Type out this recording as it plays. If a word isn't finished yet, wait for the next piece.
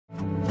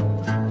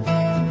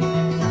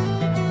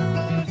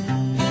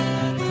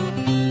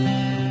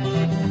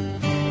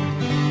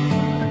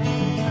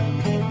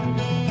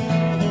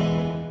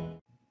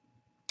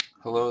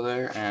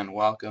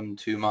welcome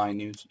to my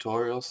new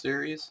tutorial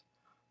series.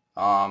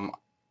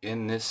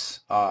 In this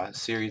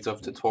series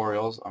of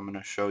tutorials, I'm going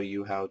to show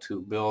you how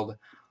to build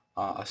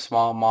a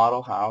small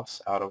model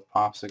house out of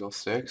popsicle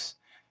sticks,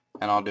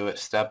 and I'll do it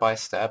step by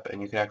step,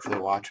 and you can actually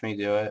watch me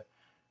do it.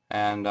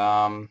 And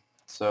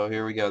so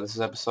here we go. This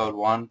is episode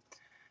 1,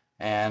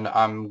 and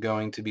I'm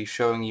going to be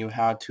showing you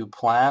how to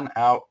plan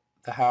out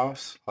the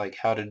house, like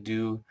how to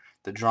do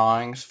the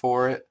drawings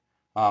for it.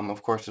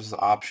 Of course, this is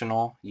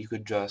optional. You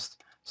could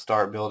just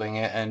start building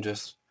it and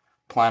just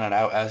plan it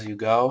out as you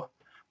go.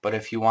 But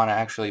if you want to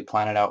actually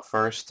plan it out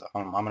first,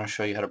 I'm going to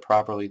show you how to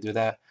properly do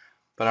that.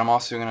 But I'm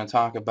also going to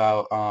talk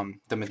about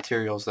the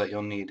materials that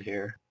you'll need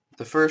here.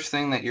 The first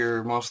thing that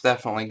you're most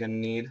definitely going to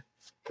need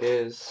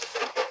is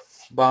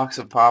a box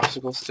of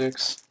popsicle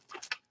sticks.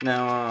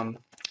 Now,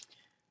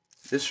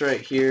 this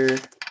right here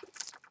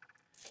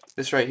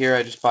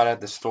I just bought at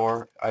the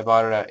store. I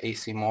bought it at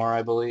AC Moore,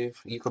 I believe.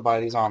 You could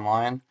buy these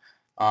online.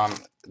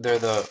 They're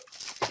the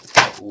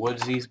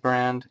Woodsies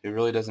brand. It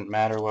really doesn't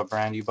matter what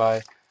brand you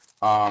buy.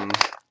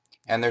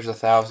 And there's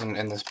 1,000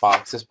 in this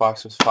box. This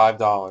box was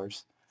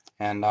 $5.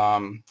 And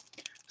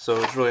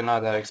so it's really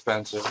not that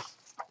expensive.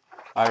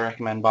 I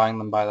recommend buying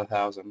them by the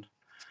 1,000.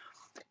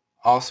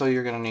 Also,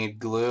 you're going to need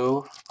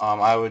glue.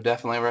 I would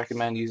definitely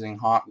recommend using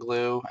hot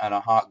glue and a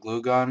hot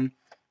glue gun.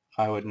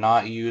 I would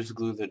not use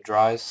glue that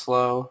dries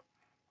slow.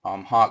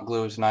 Hot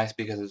glue is nice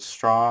because it's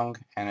strong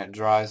and it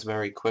dries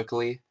very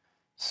quickly,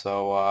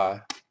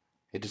 so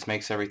it just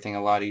makes everything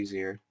a lot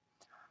easier.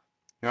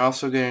 You're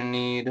also going to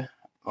need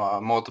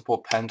multiple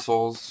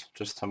pencils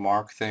just to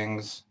mark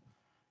things.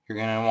 You're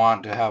going to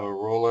want to have a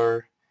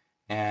ruler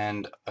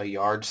and a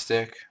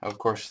yardstick. Of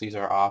course, these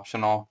are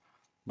optional,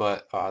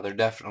 but they're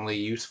definitely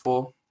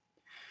useful.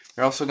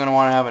 You're also going to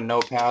want to have a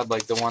notepad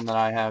like the one that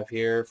I have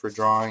here for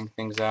drawing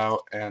things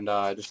out and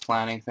just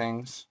planning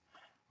things,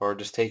 or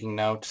just taking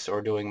notes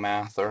or doing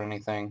math or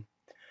anything.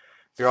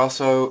 You're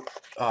also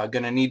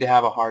going to need to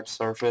have a hard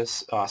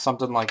surface,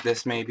 something like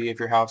this maybe if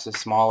your house is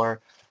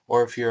smaller,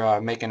 or if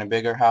you're making a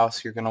bigger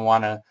house, you're going to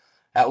want to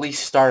at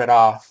least start it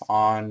off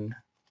on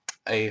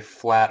a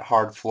flat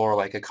hard floor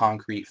like a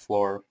concrete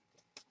floor.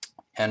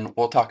 And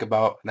we'll talk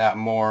about that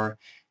more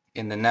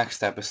in the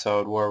next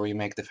episode where we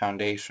make the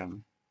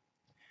foundation.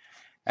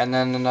 And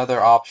then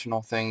another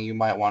optional thing you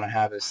might want to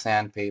have is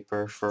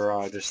sandpaper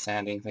for just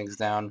sanding things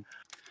down.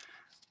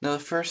 Now the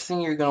first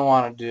thing you're going to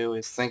want to do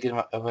is think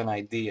of an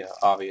idea,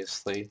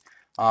 obviously.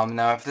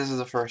 Now if this is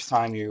the first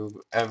time you've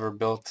ever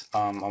built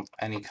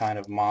any kind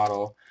of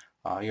model,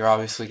 you're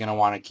obviously going to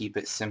want to keep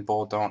it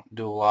simple. Don't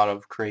do a lot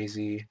of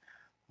crazy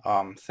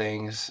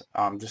things.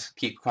 Just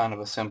keep kind of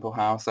a simple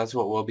house. That's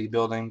what we'll be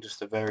building,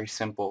 just a very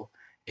simple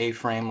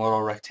A-frame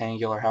little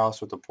rectangular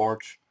house with a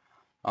porch.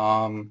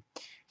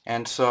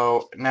 And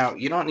so now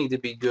you don't need to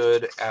be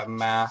good at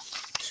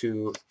math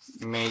to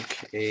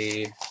make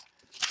a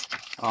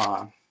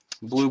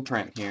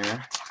blueprint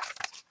here.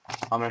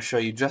 I'm going to show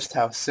you just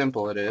how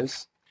simple it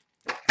is,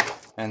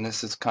 and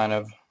this is kind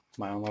of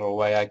my own little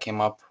way I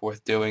came up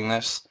with doing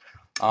this.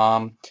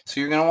 So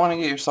you're going to want to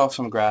get yourself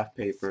some graph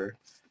paper,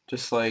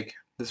 just like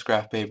this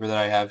graph paper that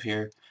I have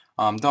here.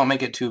 Don't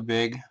make it too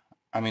big.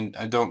 I mean,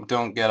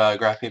 don't get a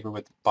graph paper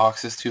with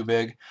boxes too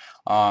big.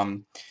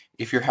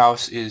 If your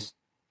house is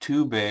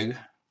too big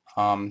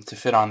to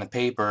fit on the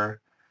paper,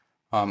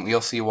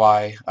 you'll see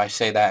why I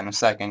say that in a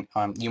second.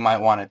 You might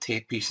want to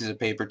tape pieces of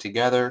paper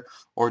together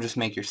or just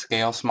make your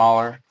scale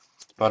smaller.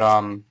 But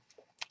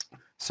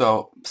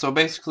so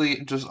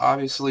basically just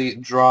obviously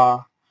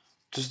draw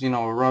just a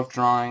rough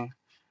drawing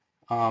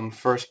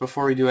first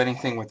before you do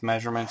anything with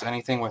measurements,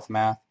 anything with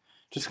math.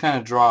 Just kind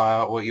of draw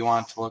out what you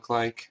want it to look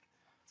like.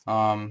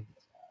 I'm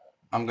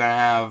gonna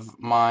have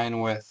mine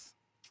with,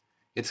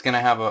 it's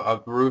gonna have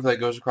a roof that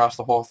goes across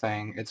the whole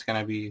thing. It's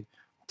gonna be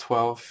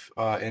 12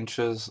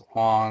 inches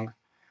long.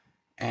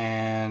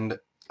 And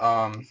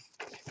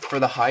for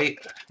the height,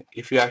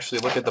 if you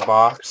actually look at the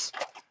box,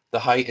 the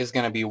height is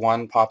going to be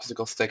 1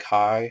 popsicle stick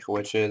high,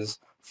 which is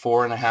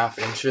 4.5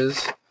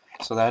 inches.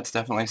 So that's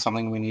definitely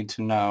something we need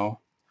to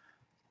know.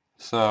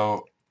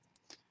 So,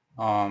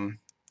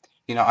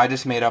 I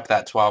just made up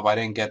that 12. I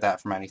didn't get that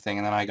from anything,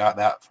 and then I got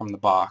that from the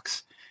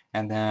box.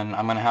 And then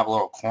I'm going to have a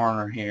little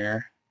corner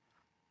here,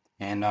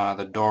 and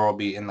the door will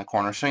be in the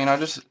corner. So,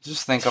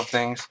 just think of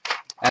things.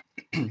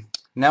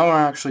 And now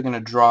we're actually going to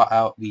draw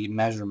out the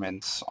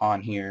measurements on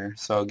here.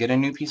 So get a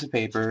new piece of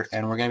paper,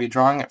 and we're going to be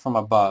drawing it from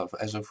above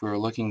as if we were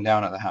looking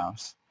down at the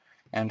house.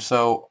 And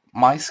so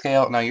my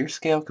scale, now your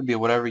scale could be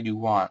whatever you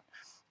want,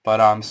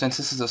 but since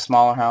this is a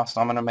smaller house,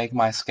 I'm going to make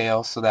my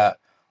scale so that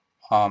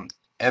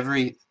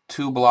every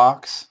 2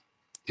 blocks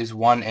is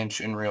 1 inch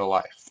in real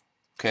life.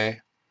 Okay?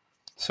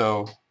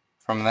 So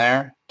from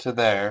there to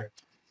there,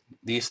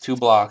 these 2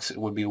 blocks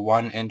would be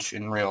 1 inch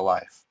in real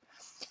life.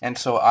 And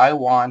so I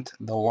want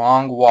the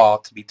long wall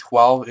to be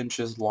 12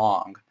 inches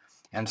long.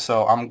 And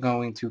so I'm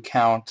going to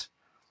count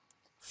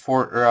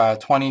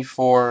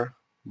 24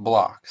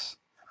 blocks.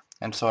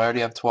 And so I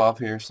already have 12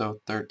 here, so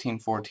 13,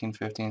 14,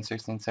 15,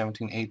 16,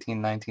 17,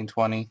 18, 19,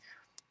 20,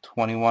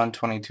 21,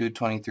 22,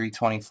 23,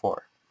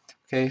 24.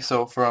 Okay,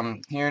 so from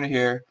here to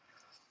here,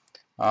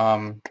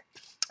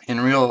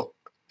 in real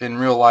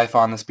life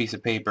on this piece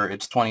of paper,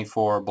 it's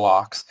 24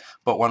 blocks,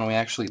 but when we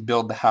actually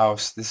build the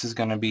house, this is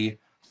going to be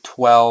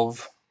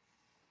 12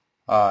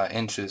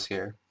 inches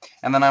here.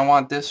 And then I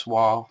want this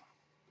wall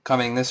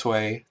coming this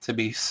way to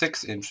be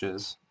 6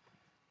 inches.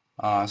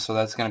 So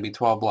that's going to be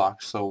 12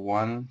 blocks. So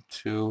 1,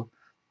 2,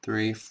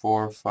 3,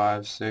 4,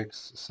 5,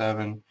 6,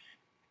 7,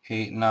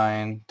 8,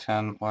 9,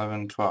 10,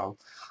 11, 12.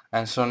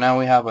 And so now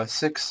we have a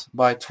 6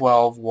 by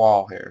 12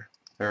 wall here.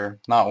 Or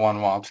not one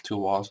wall, it's 2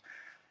 walls.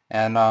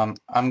 And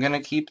I'm going to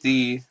keep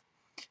the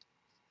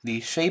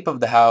shape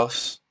of the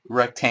house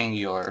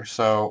rectangular,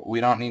 so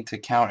we don't need to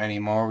count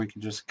anymore. We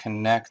can just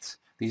connect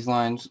these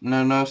lines.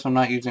 Notice I'm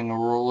not using a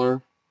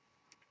ruler.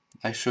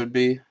 I should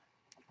be.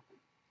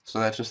 So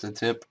that's just a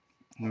tip.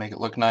 Make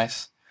it look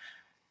nice.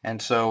 And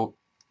so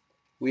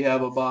we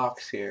have a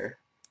box here,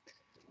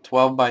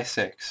 12 by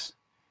 6.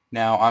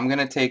 Now I'm going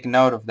to take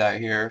note of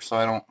that here so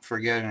I don't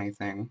forget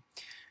anything.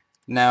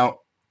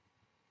 Now,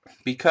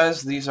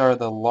 because these are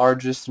the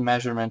largest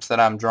measurements that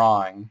I'm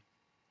drawing,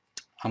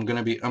 I'm going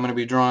to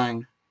be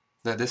drawing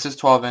that this is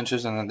 12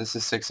 inches and then this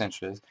is 6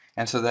 inches.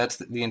 And so that's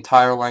the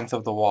entire length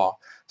of the wall.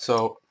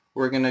 So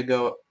we're going to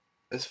go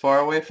as far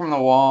away from the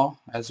wall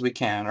as we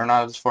can, or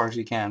not as far as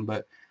you can,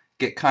 but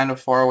get kind of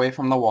far away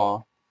from the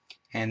wall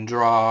and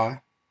draw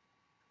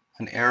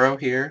an arrow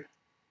here,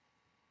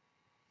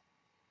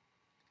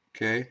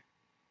 okay,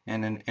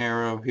 and an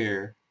arrow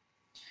here.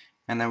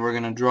 And then we're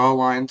going to draw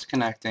lines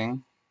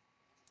connecting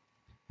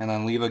and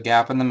then leave a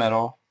gap in the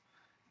middle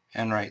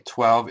and write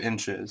 12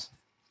 inches.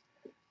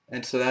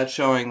 And so that's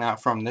showing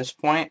that from this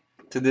point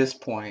to this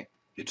point,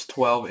 it's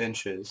 12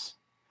 inches.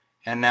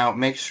 And now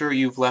make sure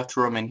you've left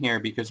room in here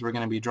because we're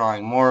going to be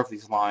drawing more of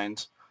these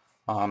lines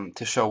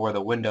to show where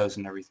the windows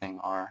and everything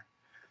are.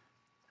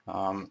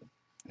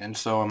 And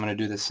so I'm going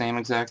to do the same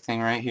exact thing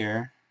right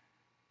here.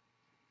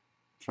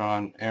 Draw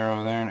an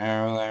arrow there, an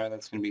arrow there.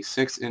 That's going to be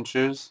 6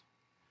 inches.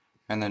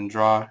 And then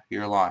draw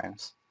your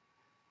lines.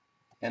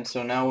 And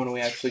so now when we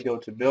actually go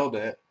to build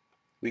it,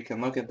 we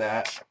can look at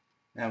that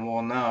and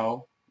we'll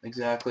know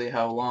exactly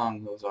how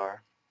long those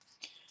are.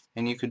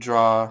 And you could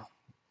draw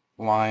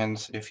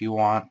lines if you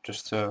want,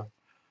 just so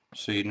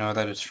you know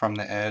that it's from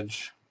the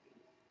edge.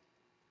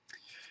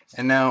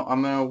 And now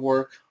I'm going to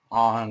work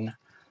on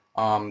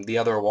the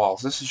other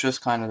walls. This is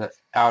just kind of the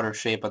outer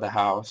shape of the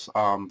house,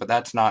 but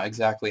that's not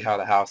exactly how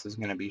the house is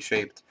going to be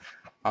shaped.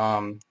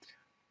 I'm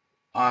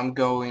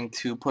going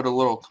to put a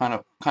little kind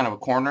of a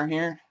corner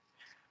here,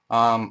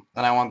 and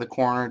I want the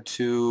corner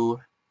to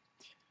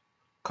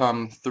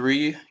come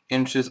 3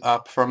 inches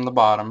up from the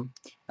bottom,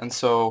 and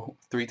so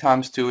 3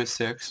 times 2 is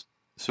 6,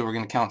 so we're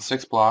going to count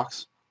 6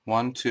 blocks.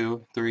 1,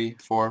 2, 3,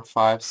 4,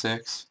 5,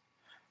 6.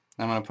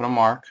 I'm going to put a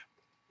mark,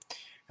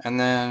 and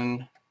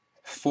then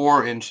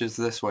 4 inches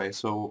this way,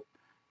 so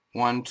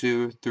 1,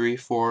 2, 3,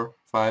 4,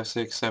 5,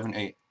 6, 7,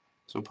 8.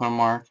 So put a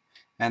mark,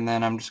 and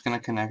then I'm just going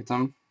to connect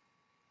them.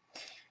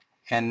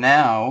 And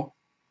now,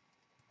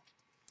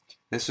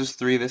 this is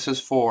 3, this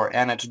is 4,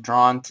 and it's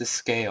drawn to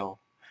scale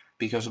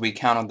because we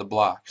counted the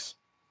blocks.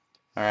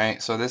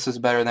 Alright, so this is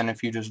better than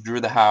if you just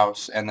drew the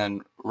house and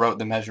then wrote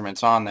the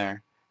measurements on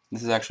there.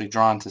 This is actually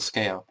drawn to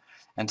scale.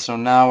 And so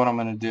now what I'm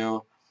going to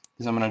do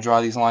is I'm going to draw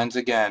these lines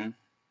again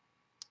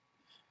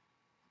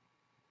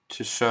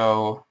to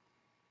show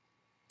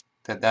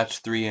that that's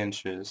 3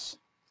 inches.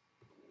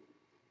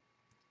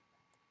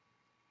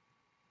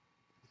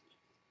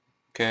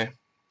 Okay?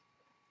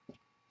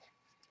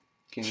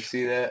 Can you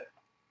see that?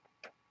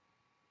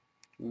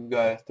 We've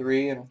got a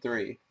 3 and a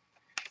 3.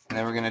 And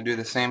then we're going to do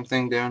the same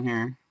thing down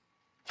here.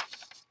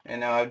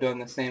 And now I've done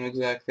the same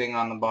exact thing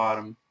on the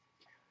bottom,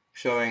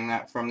 showing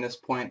that from this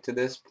point to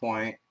this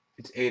point,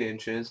 it's 8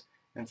 inches,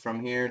 and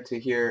from here to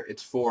here,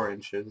 it's 4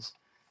 inches.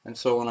 And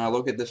so when I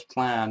look at this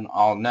plan,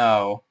 I'll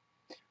know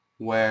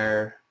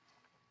I'll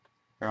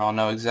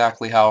know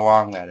exactly how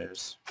long that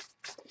is.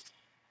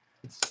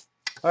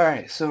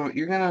 Alright, so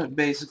you're going to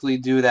basically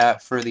do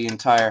that for the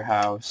entire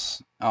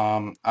house.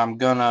 I'm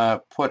going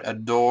to put a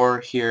door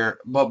here,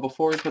 but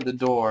before we put the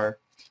door,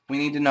 we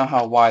need to know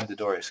how wide the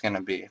door is going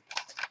to be.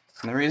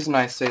 And the reason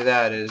I say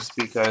that is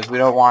because we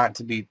don't want it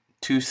to be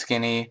too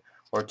skinny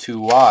or too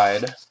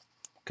wide,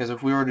 because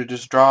if we were to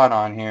just draw it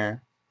on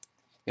here,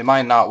 it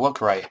might not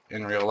look right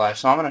in real life.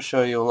 So I'm going to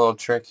show you a little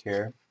trick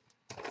here.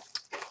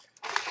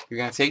 You're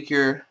going to take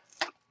your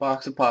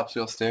box of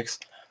popsicle sticks.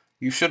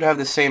 You should have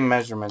the same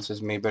measurements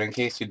as me, but in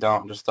case you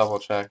don't, just double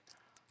check.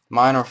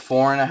 Mine are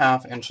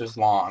 4.5 inches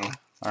long,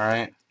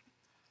 alright?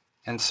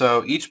 And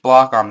so each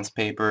block on this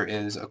paper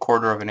is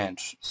 1/4 of an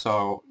inch.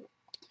 So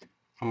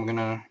I'm going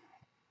to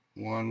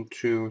 1,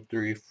 2,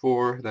 3,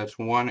 4, that's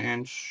 1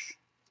 inch.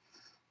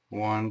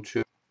 1,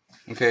 2,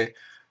 okay.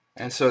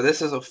 And so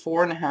this is a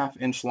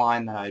 4.5 inch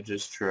line that I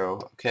just drew,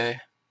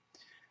 okay?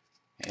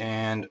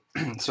 And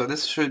so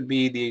this should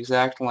be the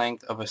exact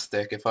length of a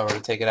stick if I were to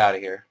take it out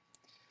of here.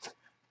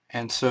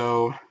 And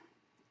so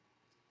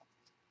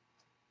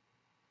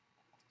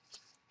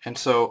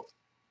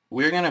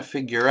we're going to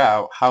figure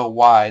out how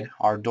wide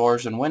our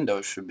doors and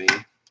windows should be.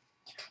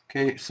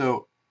 Okay,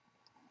 so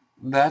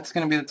that's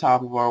going to be the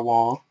top of our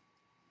wall.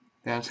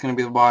 That's going to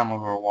be the bottom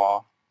of our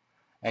wall.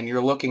 And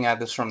you're looking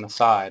at this from the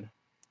side.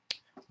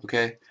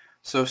 Okay,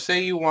 so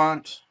say you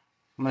want,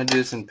 I'm going to do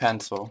this in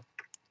pencil.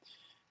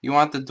 You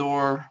want the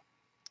door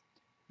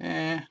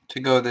to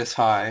go this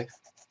high.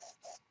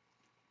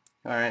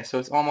 Alright, so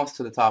it's almost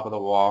to the top of the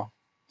wall.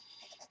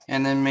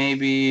 And then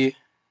maybe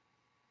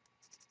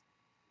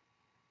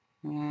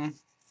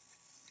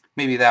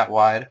that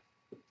wide.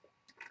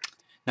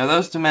 Now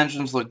those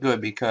dimensions look good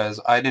because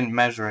I didn't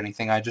measure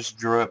anything. I just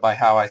drew it by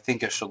how I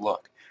think it should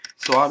look.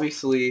 So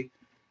obviously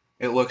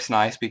it looks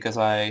nice because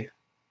I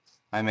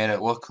made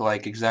it look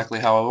like exactly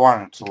how I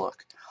wanted it to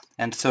look.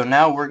 And so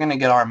now we're going to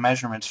get our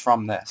measurements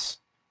from this.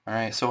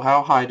 Alright, so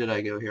how high did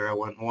I go here? I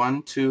went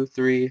 1, 2,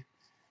 3,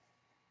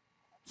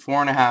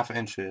 4.5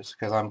 inches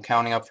because I'm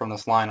counting up from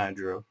this line I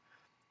drew.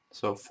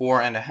 So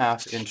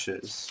 4.5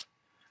 inches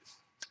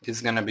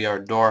is going to be our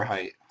door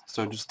height.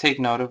 So just take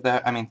note of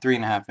that. I mean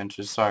 3.5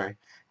 inches, sorry.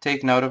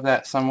 Take note of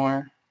that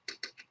somewhere.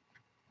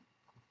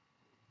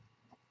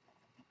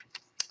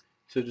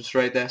 So just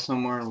write that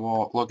somewhere and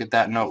we'll look at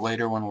that note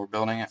later when we're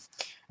building it.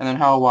 And then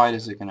how wide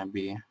is it going to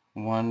be?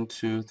 1,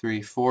 2,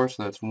 3, 4,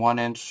 so that's 1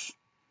 inch.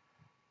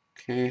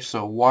 Okay,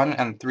 so 1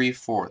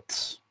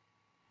 3/4.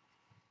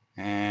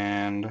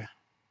 And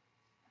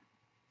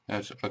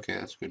that's okay,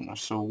 that's good enough.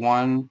 So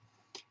 1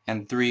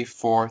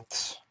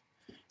 3/4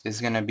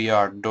 is going to be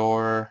our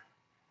door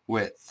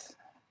width.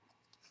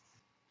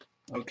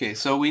 Okay,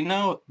 so we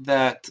know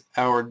that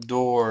our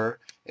door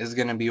is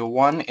going to be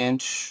 1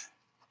 inch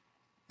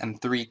and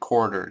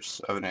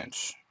 3/4 of an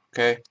inch.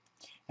 Okay,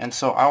 and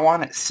so I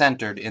want it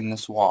centered in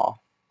this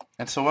wall.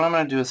 And so what I'm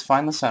going to do is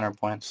find the center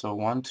point. So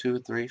 1, 2,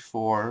 3,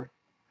 4.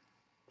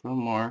 Put a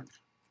mark.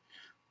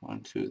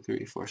 1, 2,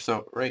 3, 4.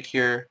 So right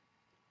here,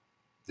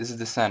 this is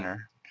the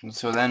center. And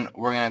so then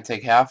we're going to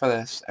take half of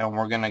this and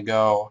we're going to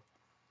go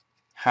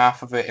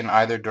half of it in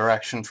either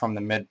direction from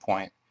the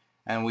midpoint.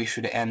 And we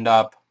should end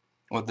up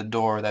with the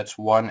door that's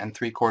 1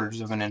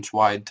 3/4 of an inch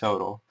wide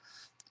total.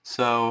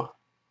 So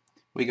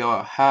we go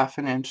a half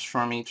an inch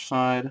from each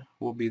side.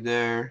 We'll be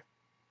there.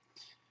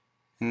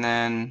 And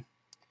then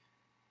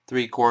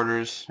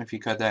 3/4, if you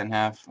cut that in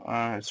half,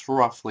 it's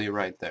roughly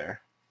right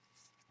there.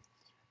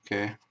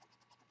 Okay.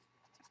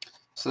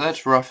 So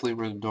that's roughly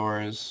where the door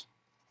is.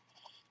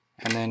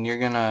 And then you're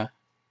going to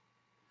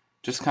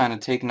just kind of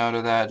take note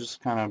of that.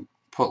 Just kind of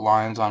put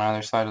lines on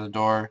either side of the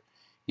door.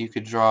 You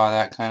could draw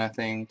that kind of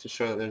thing to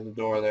show that there's a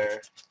door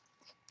there.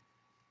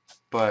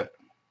 But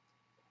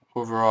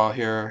overall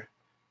here,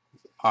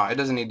 it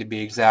doesn't need to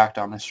be exact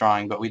on this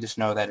drawing, but we just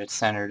know that it's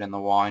centered in the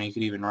wall, and you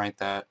could even write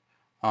that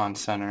on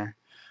center.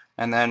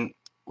 And then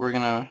we're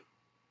going to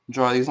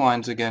draw these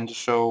lines again to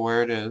show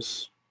where it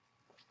is.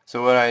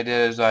 So what I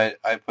did is I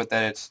put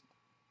that it's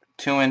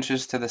 2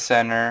 inches to the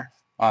center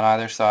on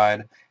either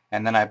side,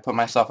 and then I put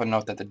myself a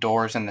note that the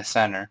door is in the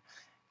center.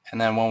 And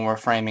then when we're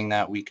framing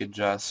that, we could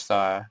just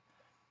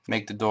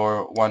make the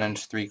door 1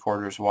 inch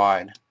 3/4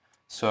 wide.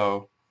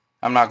 So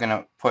I'm not going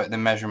to put the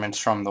measurements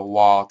from the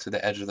wall to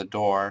the edge of the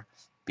door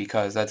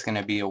because that's going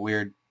to be a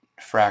weird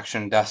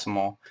fraction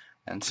decimal,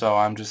 and so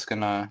I'm just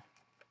going to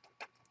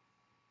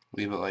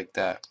leave it like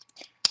that.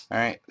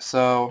 Alright,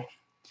 so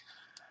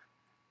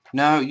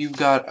now you've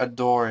got a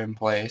door in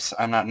place.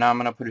 Now I'm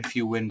going to put a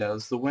few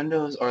windows. The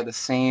windows are the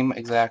same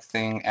exact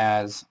thing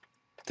as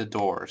the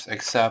doors,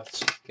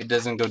 except it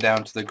doesn't go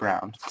down to the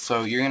ground.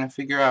 So you're going to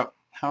figure out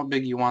how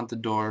big you want the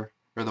door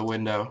or the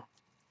window.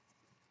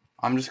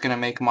 I'm just going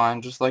to make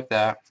mine just like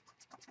that.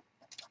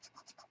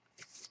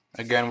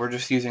 Again, we're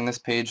just using this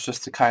page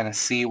just to kind of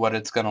see what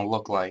it's going to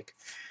look like.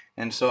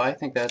 And so I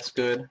think that's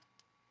good.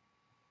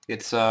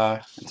 It's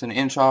an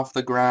inch off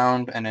the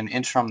ground and an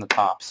inch from the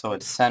top, so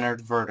it's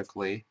centered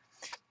vertically.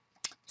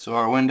 So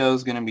our window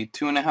is going to be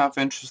 2.5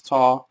 inches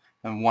tall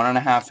and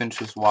 1.5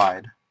 inches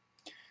wide.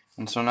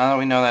 And so now that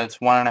we know that it's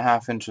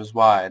 1.5 inches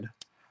wide,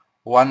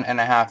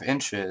 1.5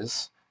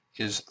 inches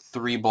is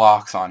 3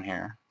 blocks on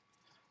here.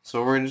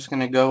 So we're just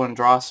going to go and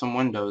draw some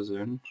windows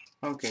in.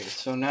 Okay,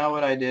 so now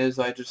what I did is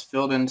I just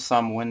filled in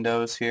some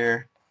windows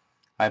here.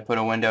 I put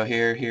a window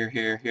here, here,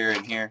 here, here,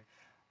 and here.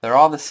 They're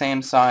all the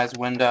same size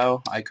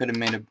window. I could have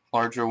made a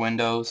larger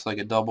windows, like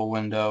a double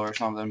window or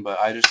something, but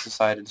I just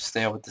decided to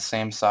stay with the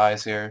same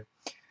size here.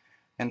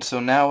 And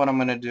so now what I'm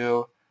going to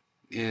do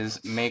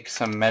is make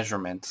some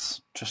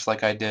measurements, just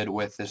like I did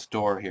with this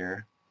door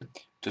here,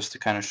 just to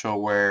kind of show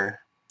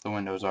where the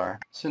windows are.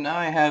 So now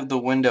I have the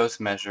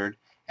windows measured,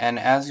 and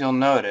as you'll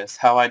notice,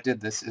 how I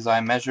did this is I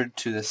measured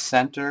to the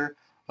center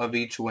of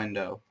each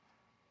window.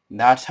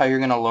 That's how you're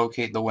going to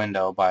locate the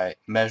window, by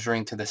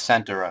measuring to the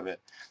center of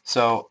it.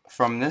 So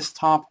from this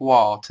top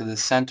wall to the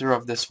center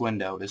of this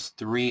window is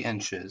 3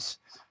 inches.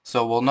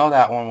 So we'll know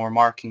that when we're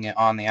marking it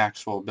on the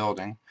actual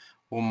building.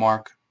 We'll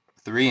mark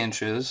 3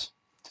 inches,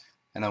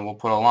 and then we'll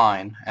put a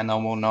line, and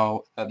then we'll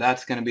know that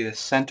that's going to be the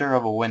center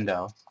of a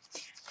window.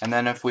 And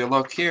then if we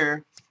look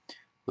here,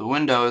 the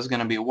window is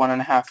going to be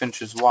 1.5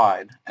 inches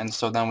wide, and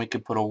so then we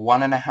could put a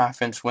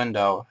 1.5 inch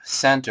window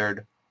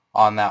centered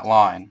on that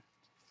line.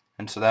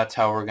 And so that's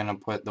how we're going to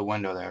put the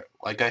window there.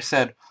 Like I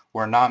said,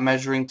 we're not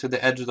measuring to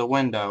the edge of the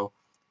window.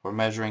 We're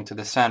measuring to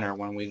the center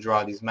when we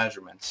draw these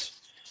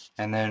measurements.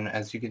 And then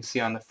as you can see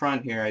on the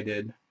front here, I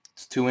did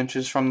it's 2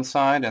 inches from the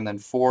side, and then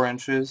 4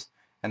 inches,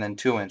 and then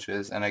 2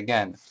 inches. And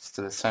again, it's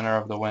to the center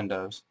of the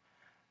windows.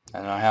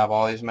 And I have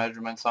all these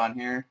measurements on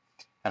here.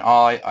 And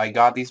I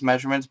got these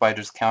measurements by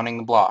just counting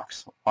the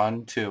blocks.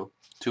 1, 2.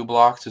 2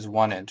 blocks is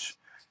 1 inch.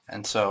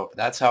 And so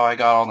that's how I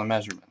got all the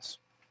measurements.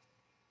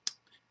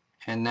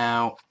 And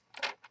now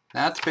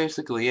that's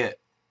basically it.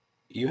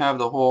 You have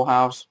the whole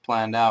house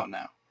planned out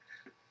now.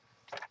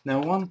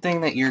 Now one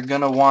thing that you're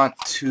going to want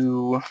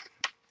to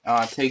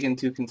take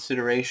into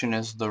consideration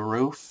is the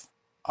roof,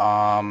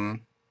 the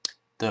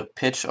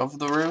pitch of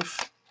the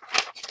roof.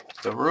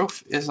 The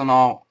roof isn't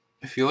all,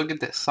 if you look at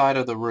the side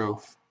of the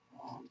roof,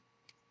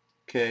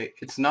 okay,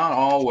 it's not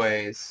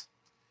always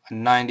a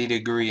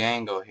 90-degree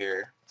angle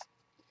here.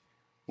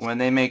 When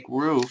they make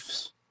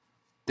roofs,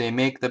 they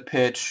make the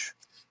pitch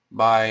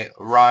by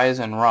rise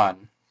and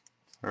run,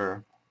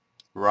 or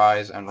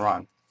rise and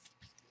run.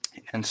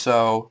 And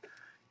so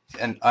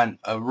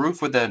a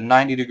roof with a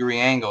 90-degree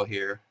angle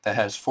here that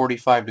has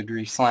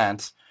 45-degree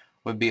slants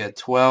would be a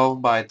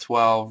 12 by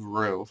 12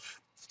 roof.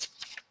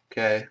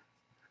 Okay,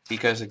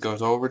 because it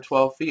goes over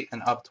 12 feet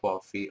and up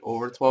 12 feet,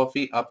 over 12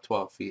 feet, up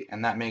 12 feet,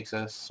 and that makes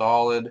a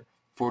solid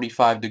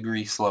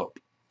 45-degree slope.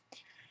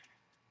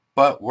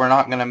 But we're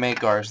not going to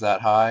make ours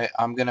that high.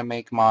 I'm going to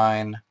make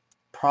mine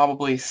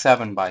probably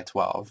 7 by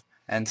 12.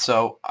 And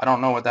so I don't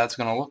know what that's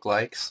going to look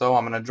like, so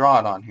I'm going to draw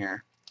it on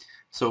here.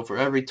 So for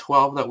every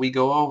 12 that we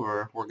go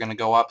over, we're going to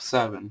go up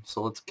 7.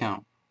 So let's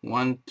count.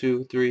 1,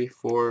 2, 3,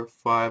 4,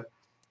 5,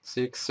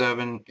 6,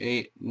 7,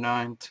 8,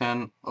 9,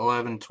 10,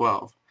 11,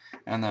 12.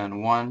 And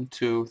then 1,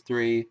 2,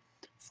 3,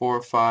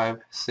 4, 5,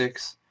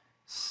 6,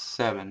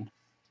 7.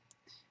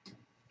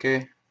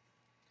 Okay?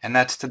 And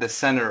that's to the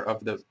center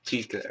of the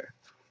peak there.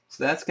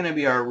 So that's going to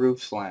be our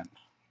roof slant.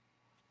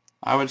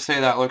 I would say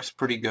that looks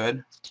pretty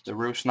good. The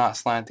roof's not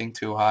slanting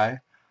too high.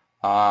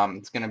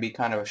 It's going to be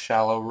kind of a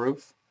shallow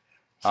roof.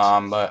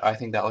 But I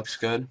think that looks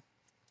good.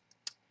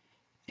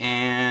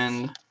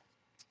 And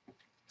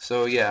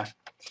so yeah,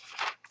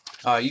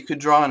 you could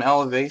draw an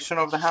elevation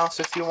of the house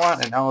if you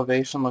want. An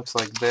elevation looks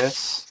like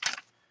this,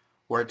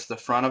 where it's the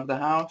front of the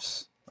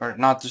house, or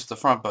not just the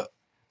front, but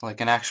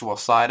like an actual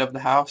side of the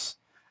house.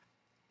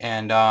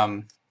 And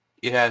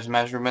it has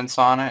measurements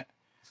on it.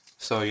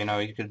 So you know,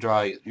 you could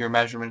draw your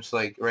measurements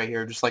like right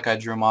here, just like I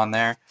drew them on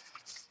there.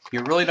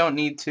 You really don't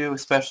need to,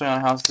 especially on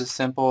a house this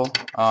simple,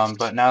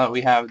 but now that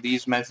we have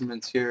these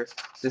measurements here,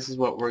 this is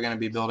what we're going to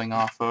be building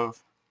off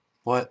of.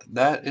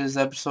 That is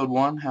episode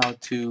 1, how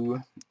to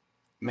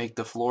make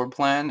the floor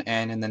plan,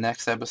 and in the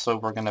next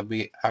episode we're going to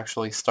be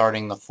actually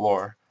starting the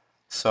floor.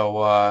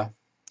 So,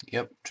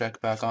 yep,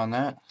 check back on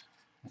that,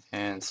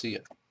 and see ya.